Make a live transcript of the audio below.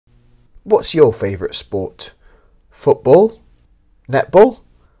What's your favourite sport? Football? Netball?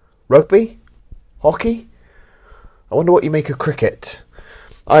 Rugby? Hockey? I wonder what you make of cricket.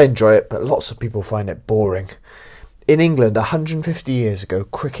 I enjoy it, but lots of people find it boring. In England, 150 years ago,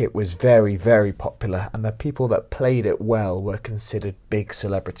 cricket was very, very popular, and the people that played it well were considered big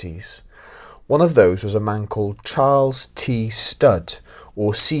celebrities. One of those was a man called Charles T. Studd,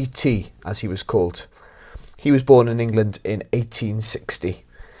 or CT as he was called. He was born in England in 1860.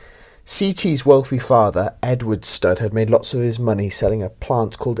 CT's wealthy father, Edward Studd, had made lots of his money selling a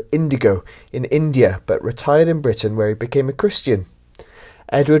plant called indigo in India, but retired in Britain where he became a Christian.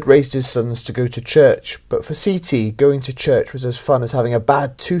 Edward raised his sons to go to church, but for CT, going to church was as fun as having a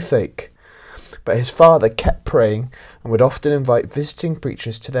bad toothache. But his father kept praying and would often invite visiting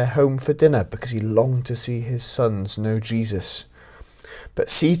preachers to their home for dinner because he longed to see his sons know Jesus.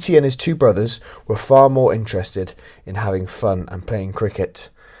 But CT and his two brothers were far more interested in having fun and playing cricket.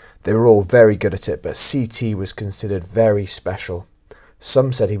 They were all very good at it, but CT was considered very special.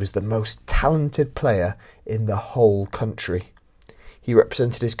 Some said he was the most talented player in the whole country. He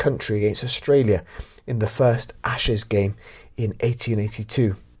represented his country against Australia in the first Ashes game in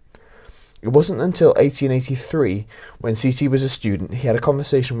 1882. It wasn't until 1883, when CT was a student, he had a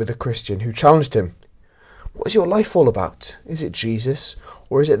conversation with a Christian who challenged him. "What is your life all about? Is it Jesus,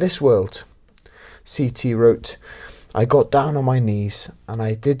 or is it this world?" CT wrote, "I got down on my knees and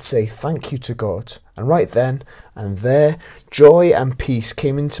I did say thank you to God, and right then and there joy and peace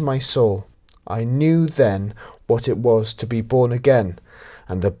came into my soul. I knew then what it was to be born again,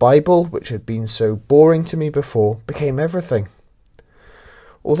 and the Bible, which had been so boring to me before, became everything."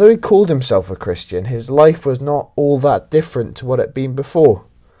 Although he called himself a Christian, his life was not all that different to what it had been before.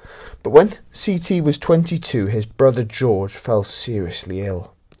 But when CT was 22, his brother George fell seriously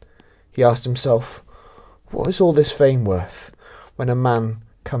ill. He asked himself, what is all this fame worth when a man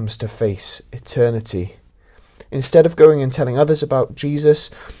comes to face eternity? Instead of going and telling others about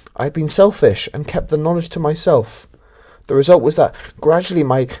Jesus, I had been selfish and kept the knowledge to myself. The result was that gradually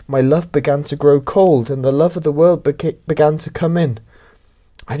my love began to grow cold and the love of the world began to come in.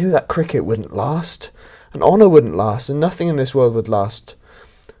 I knew that cricket wouldn't last, and honour wouldn't last, and nothing in this world would last.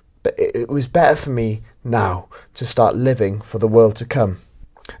 But it was better for me now to start living for the world to come.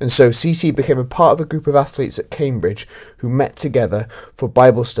 And so CT became a part of a group of athletes at Cambridge who met together for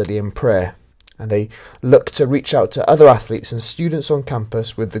Bible study and prayer. And they looked to reach out to other athletes and students on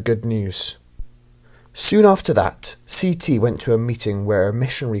campus with the good news. Soon after that, CT went to a meeting where a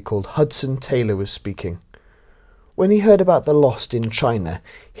missionary called Hudson Taylor was speaking. When he heard about the lost in China,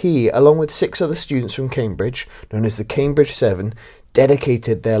 he, along with 6 other students from Cambridge, known as the Cambridge 7,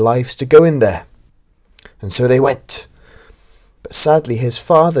 dedicated their lives to go in there. And so they went. But sadly, his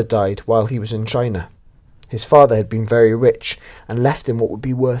father died while he was in China. His father had been very rich and left him what would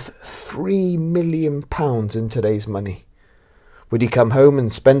be worth £3 million in today's money. Would he come home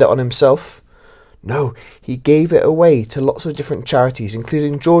and spend it on himself? No, he gave it away to lots of different charities,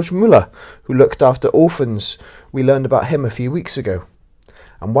 including George Muller, who looked after orphans. We learned about him a few weeks ago.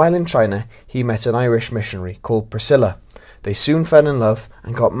 And while in China, he met an Irish missionary called Priscilla. They soon fell in love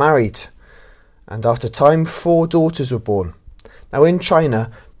and got married. And after time, 4 daughters were born. Now in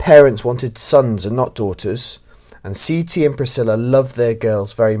China, parents wanted sons and not daughters, and CT and Priscilla loved their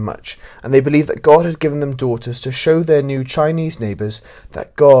girls very much, and they believed that God had given them daughters to show their new Chinese neighbours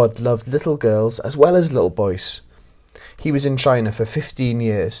that God loved little girls as well as little boys. He was in China for 15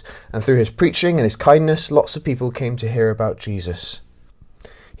 years, and through his preaching and his kindness, lots of people came to hear about Jesus.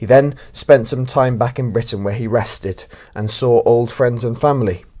 He then spent some time back in Britain where he rested and saw old friends and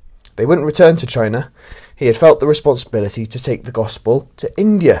family. They wouldn't return to China. He had felt the responsibility to take the gospel to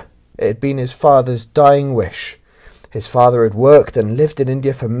India. It had been his father's dying wish. His father had worked and lived in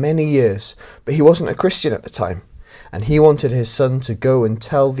India for many years, but he wasn't a Christian at the time, and he wanted his son to go and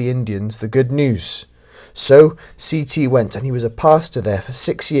tell the Indians the good news. So CT went, and he was a pastor there for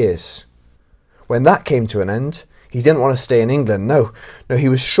 6 years. When that came to an end, he didn't want to stay in England. No, he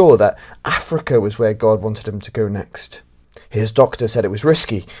was sure that Africa was where God wanted him to go next. His doctor said it was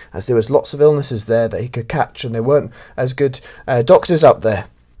risky, as there was lots of illnesses there that he could catch, and there weren't as good doctors out there.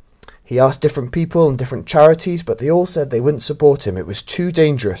 He asked different people and different charities, but they all said they wouldn't support him. It was too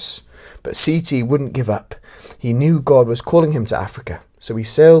dangerous. But CT wouldn't give up. He knew God was calling him to Africa, so he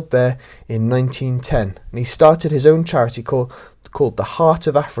sailed there in 1910, and he started his own charity called the Heart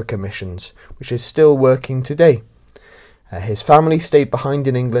of Africa Missions, which is still working today. His family stayed behind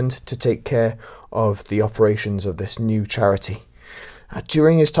in England to take care of the operations of this new charity.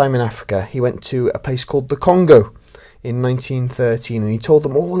 During his time in Africa, he went to a place called the Congo in 1913, and he told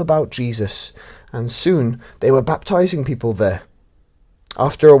them all about Jesus, and soon they were baptizing people there.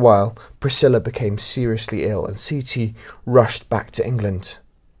 After a while, Priscilla became seriously ill and CT rushed back to England.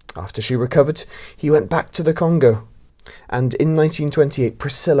 After she recovered, he went back to the Congo. And in 1928,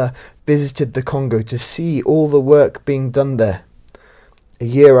 Priscilla visited the Congo to see all the work being done there. A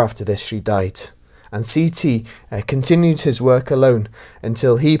year after this, she died, and CT continued his work alone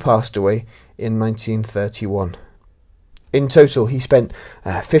until he passed away in 1931. In total, he spent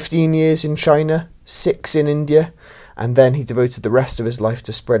 15 years in China, 6 in India, and then he devoted the rest of his life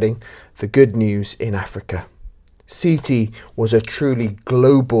to spreading the good news in Africa. CT was a truly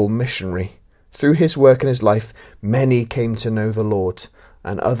global missionary. Through his work and his life, many came to know the Lord,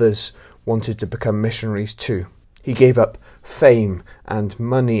 and others wanted to become missionaries too. He gave up fame and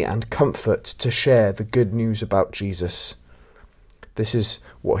money and comfort to share the good news about Jesus. This is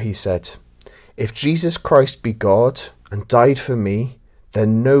what he said: "If Jesus Christ be God and died for me,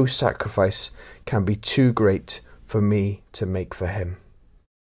 then no sacrifice can be too great for me to make for him."